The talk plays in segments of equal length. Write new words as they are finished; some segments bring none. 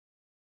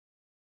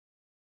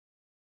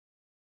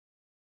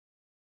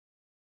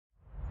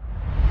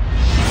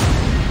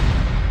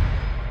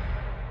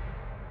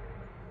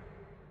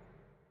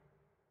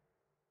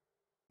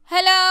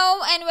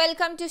Hello and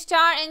welcome to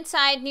Star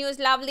Inside News,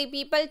 lovely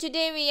people.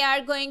 Today we are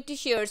going to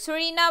share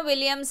Serena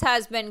Williams'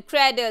 husband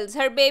cradles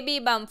her baby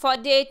bump for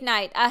date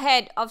night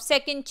ahead of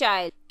second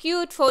child.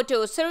 Cute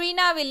photo.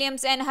 Serena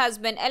Williams and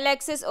husband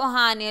Alexis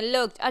Ohanian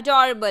looked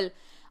adorable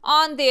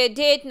on their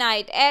date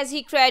night as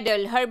he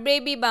cradled her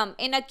baby bump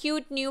in a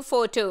cute new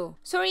photo.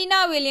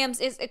 Serena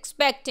Williams is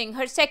expecting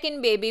her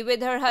second baby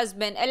with her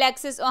husband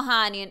Alexis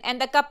Ohanian,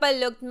 and the couple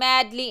looked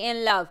madly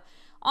in love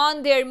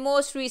on their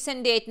most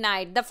recent date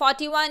night. The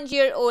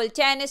 41-year-old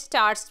tennis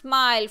star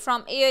smiled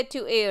from ear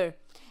to ear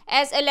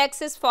as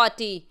Alexis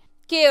 40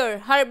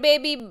 carried her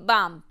baby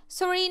bump.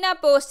 Serena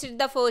posted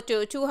the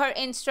photo to her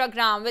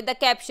Instagram with the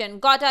caption,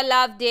 "Gotta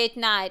love date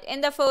night."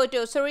 In the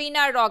photo,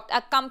 Serena rocked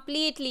a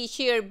completely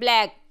sheer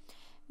black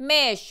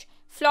mesh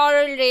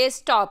floral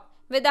lace top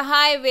with a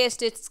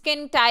high-waisted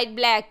skin-tight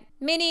black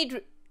mini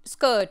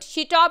skirt.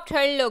 She topped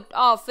her look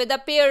off with a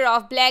pair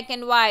of black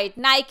and white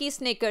Nike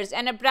sneakers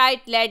and a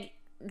bright red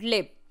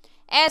lip.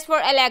 As for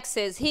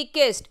Alexis, he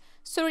kissed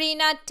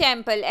Serena's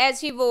temple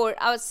as he wore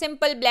a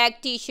simple black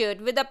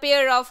t-shirt with a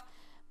pair of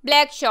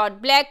black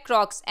short black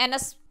Crocs and a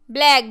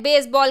black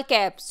baseball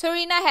cap.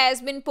 Serena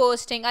has been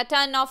posting a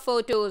ton of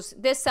photos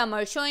this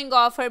summer showing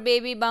off her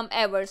baby bump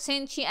ever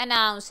since she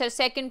announced her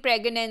second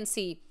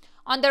pregnancy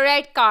on the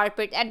red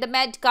carpet at the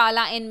Met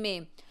Gala in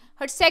May.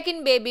 Her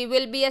second baby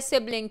will be a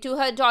sibling to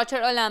her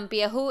daughter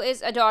Olympia, who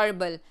is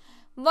adorable.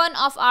 One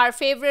of our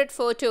favorite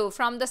photos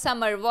from the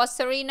summer was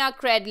Serena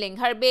cradling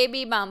her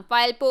baby bump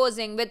while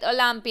posing with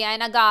Olympia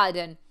in a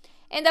garden.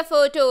 In the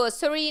photo,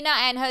 Serena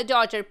and her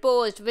daughter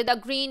posed with a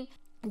green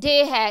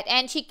day hat,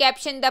 and she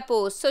captioned the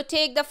post, "So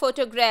take the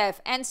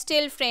photograph and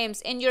still frames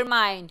in your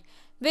mind,"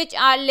 which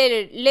are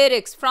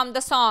lyrics from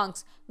the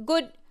songs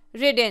 "Good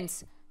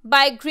Riddance"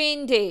 by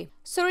Green Day.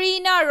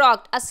 Serena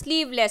rocked a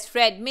sleeveless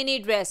red mini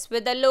dress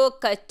with a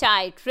low-cut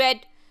tight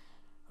red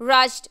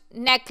ruched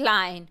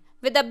neckline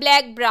with a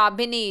black bra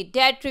beneath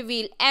that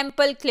revealed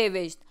ample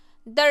cleavage.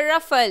 The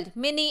ruffled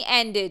mini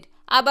ended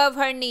above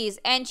her knees,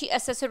 and she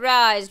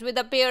accessorized with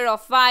a pair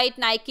of white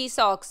Nike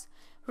socks,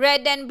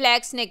 red and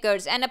black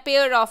sneakers, and a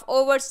pair of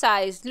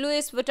oversized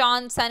Louis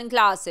Vuitton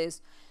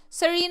sunglasses.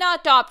 Serena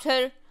topped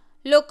her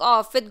look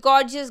off with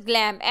gorgeous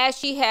glam as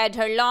she had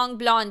her long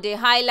blonde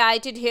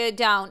highlighted hair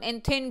down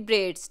in thin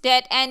braids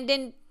that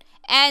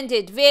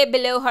ended way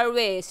below her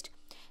waist.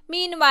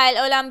 Meanwhile,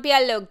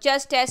 Olympia looked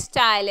just as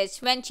stylish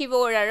when she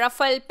wore a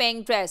ruffled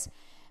pink dress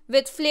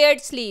with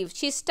flared sleeves.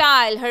 She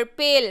styled her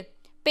pale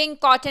pink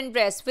cotton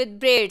dress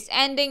with braids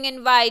ending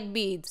in white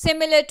beads,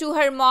 similar to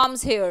her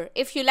mom's hair.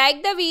 If you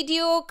like the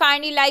video,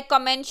 kindly like,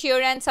 comment,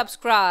 share and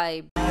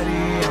subscribe.